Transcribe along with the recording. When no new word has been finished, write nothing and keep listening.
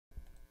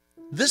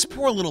This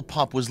poor little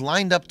pup was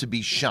lined up to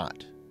be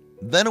shot.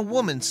 Then a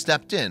woman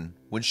stepped in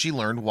when she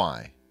learned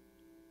why.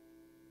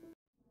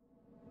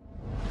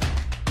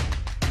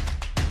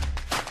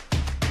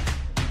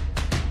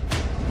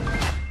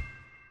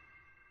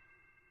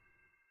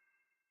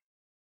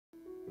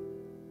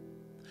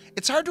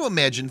 It's hard to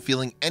imagine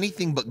feeling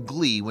anything but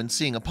glee when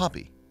seeing a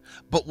puppy.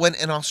 But when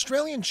an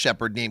Australian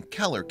Shepherd named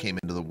Keller came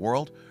into the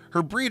world,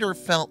 her breeder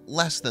felt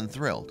less than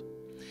thrilled.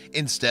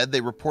 Instead,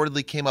 they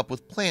reportedly came up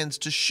with plans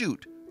to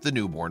shoot the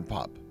newborn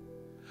pup.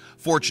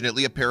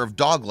 Fortunately, a pair of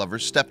dog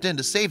lovers stepped in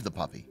to save the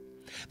puppy.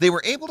 They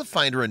were able to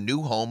find her a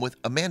new home with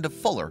Amanda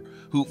Fuller,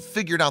 who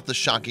figured out the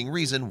shocking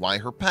reason why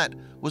her pet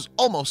was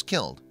almost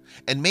killed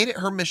and made it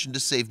her mission to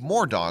save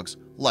more dogs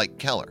like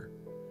Keller.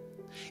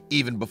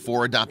 Even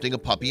before adopting a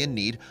puppy in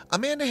need,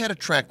 Amanda had a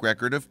track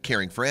record of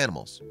caring for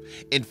animals.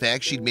 In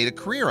fact, she'd made a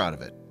career out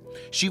of it.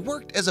 She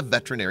worked as a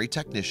veterinary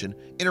technician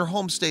in her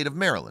home state of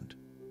Maryland.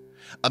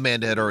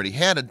 Amanda had already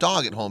had a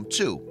dog at home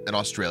too, an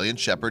Australian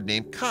Shepherd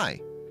named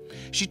Kai.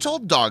 She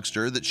told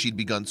Dogster that she'd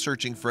begun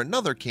searching for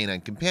another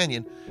canine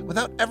companion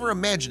without ever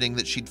imagining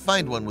that she'd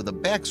find one with a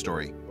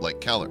backstory like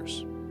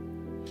Keller's.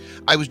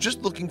 "I was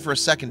just looking for a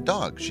second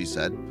dog," she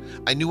said.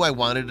 "I knew I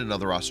wanted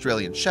another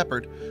Australian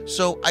Shepherd,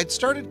 so I'd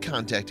started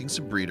contacting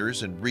some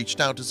breeders and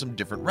reached out to some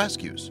different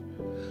rescues.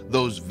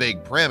 Those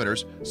vague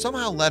parameters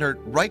somehow led her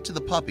right to the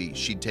puppy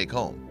she'd take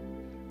home."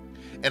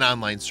 An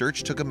online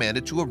search took Amanda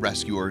to a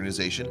rescue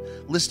organization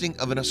listing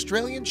of an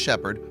Australian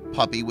Shepherd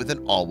puppy with an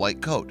all-white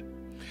coat.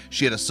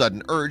 She had a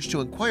sudden urge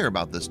to inquire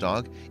about this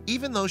dog,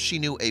 even though she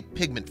knew a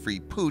pigment-free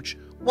pooch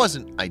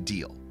wasn't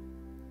ideal.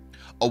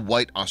 A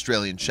white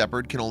Australian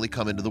Shepherd can only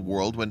come into the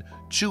world when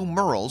two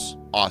Merles,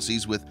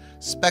 Aussies with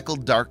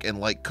speckled dark and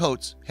light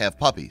coats, have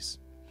puppies.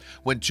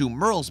 When two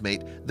Merles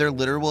mate, their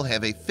litter will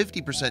have a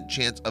 50%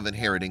 chance of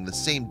inheriting the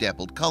same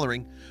dappled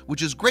coloring,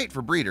 which is great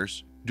for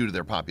breeders due to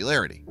their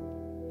popularity.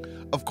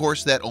 Of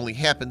course, that only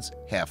happens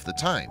half the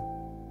time.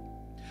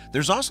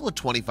 There's also a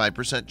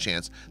 25%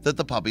 chance that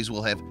the puppies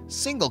will have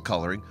single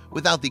coloring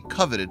without the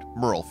coveted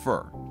Merle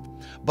fur.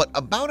 But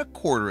about a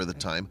quarter of the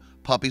time,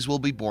 puppies will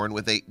be born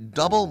with a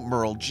double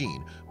Merle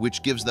gene,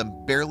 which gives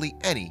them barely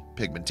any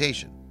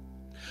pigmentation.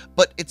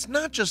 But it's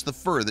not just the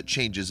fur that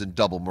changes in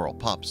double Merle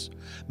pups.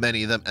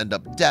 Many of them end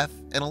up deaf,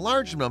 and a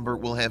large number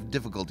will have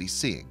difficulty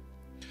seeing.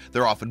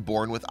 They're often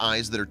born with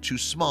eyes that are too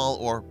small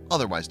or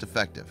otherwise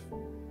defective.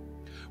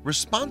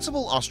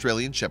 Responsible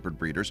Australian Shepherd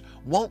breeders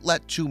won't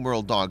let two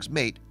Merle dogs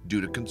mate due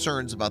to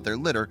concerns about their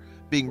litter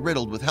being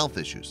riddled with health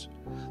issues.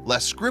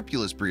 Less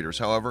scrupulous breeders,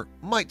 however,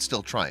 might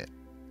still try it.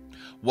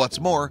 What's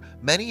more,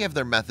 many have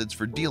their methods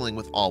for dealing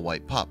with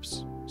all-white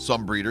pups.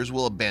 Some breeders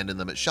will abandon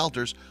them at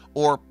shelters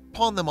or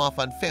pawn them off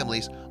on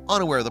families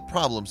unaware of the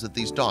problems that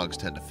these dogs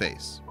tend to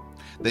face.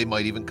 They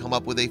might even come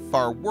up with a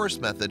far worse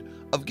method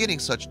of getting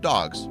such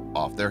dogs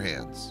off their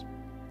hands.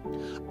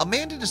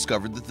 Amanda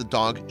discovered that the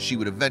dog she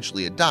would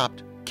eventually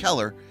adopt,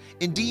 Keller,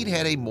 indeed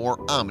had a more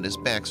ominous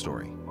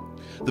backstory.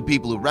 The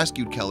people who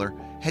rescued Keller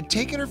had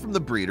taken her from the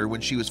breeder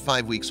when she was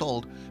 5 weeks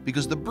old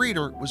because the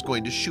breeder was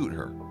going to shoot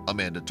her,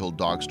 Amanda told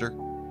Dogster.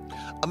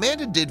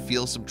 Amanda did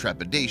feel some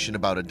trepidation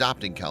about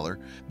adopting Keller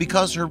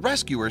because her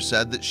rescuer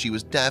said that she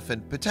was deaf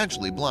and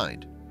potentially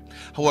blind.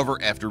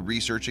 However, after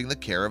researching the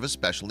care of a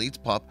special needs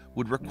pup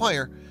would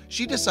require,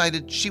 she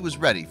decided she was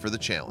ready for the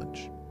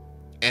challenge.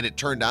 And it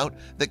turned out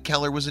that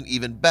Keller was an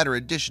even better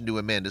addition to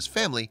Amanda's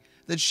family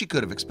than she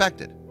could have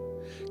expected.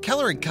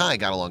 "Keller and Kai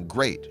got along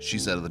great," she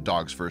said of the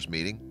dog's first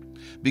meeting.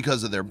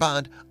 Because of their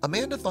bond,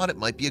 Amanda thought it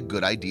might be a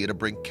good idea to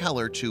bring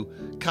Keller to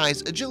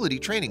Kai's agility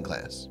training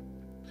class.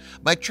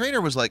 "My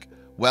trainer was like,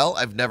 'Well,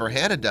 I've never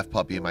had a deaf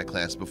puppy in my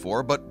class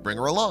before, but bring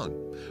her along.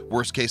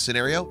 Worst case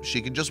scenario,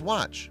 she can just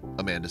watch,'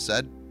 Amanda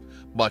said.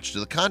 Much to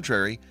the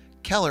contrary,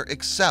 Keller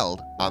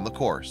excelled on the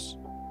course.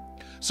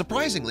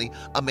 Surprisingly,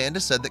 Amanda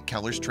said that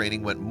Keller's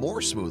training went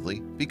more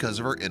smoothly because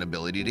of her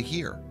inability to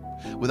hear.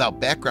 Without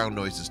background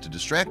noises to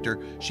distract her,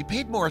 she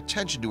paid more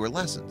attention to her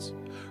lessons.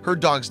 Her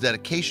dog's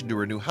dedication to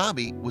her new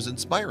hobby was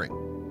inspiring.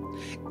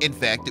 In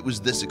fact, it was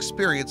this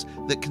experience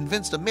that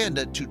convinced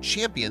Amanda to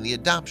champion the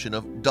adoption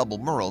of double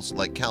Merles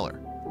like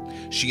Keller.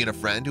 She and a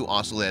friend who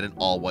also had an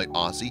all-white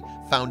Aussie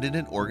founded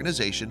an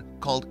organization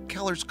called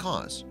Keller's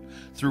Cause,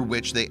 through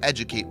which they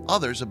educate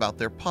others about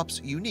their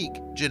pup's unique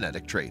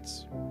genetic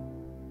traits.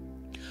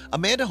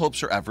 Amanda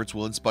hopes her efforts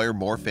will inspire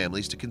more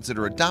families to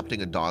consider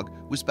adopting a dog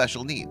with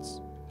special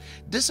needs.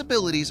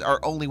 "Disabilities are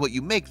only what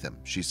you make them,"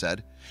 she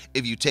said.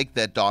 "If you take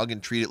that dog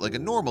and treat it like a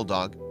normal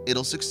dog,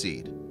 it'll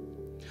succeed."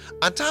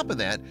 On top of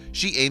that,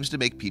 she aims to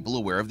make people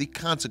aware of the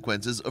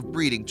consequences of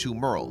breeding two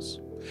Merles.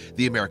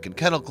 The American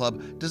Kennel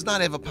Club does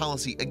not have a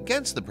policy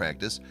against the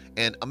practice,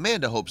 and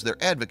Amanda hopes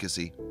their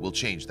advocacy will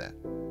change that.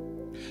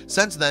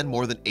 Since then,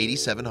 more than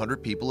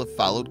 8,700 people have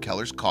followed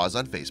Keller's Cause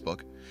on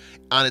Facebook.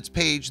 On its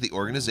page, the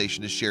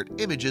organization has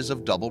shared images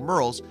of double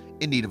Merles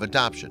in need of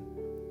adoption,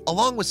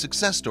 along with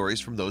success stories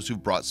from those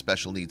who've brought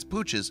special needs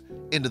pooches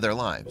into their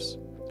lives.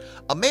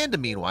 Amanda,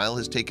 meanwhile,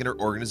 has taken her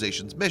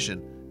organization's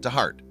mission to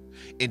heart.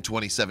 In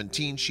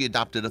 2017, she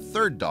adopted a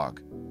third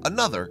dog,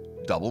 another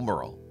double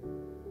Merle.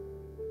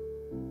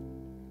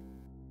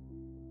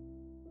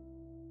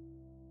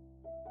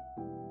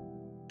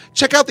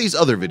 Check out these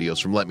other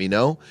videos from Let Me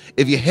Know.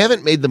 If you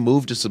haven't made the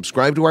move to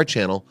subscribe to our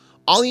channel,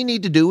 all you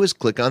need to do is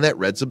click on that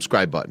red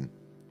subscribe button.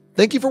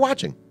 Thank you for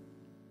watching.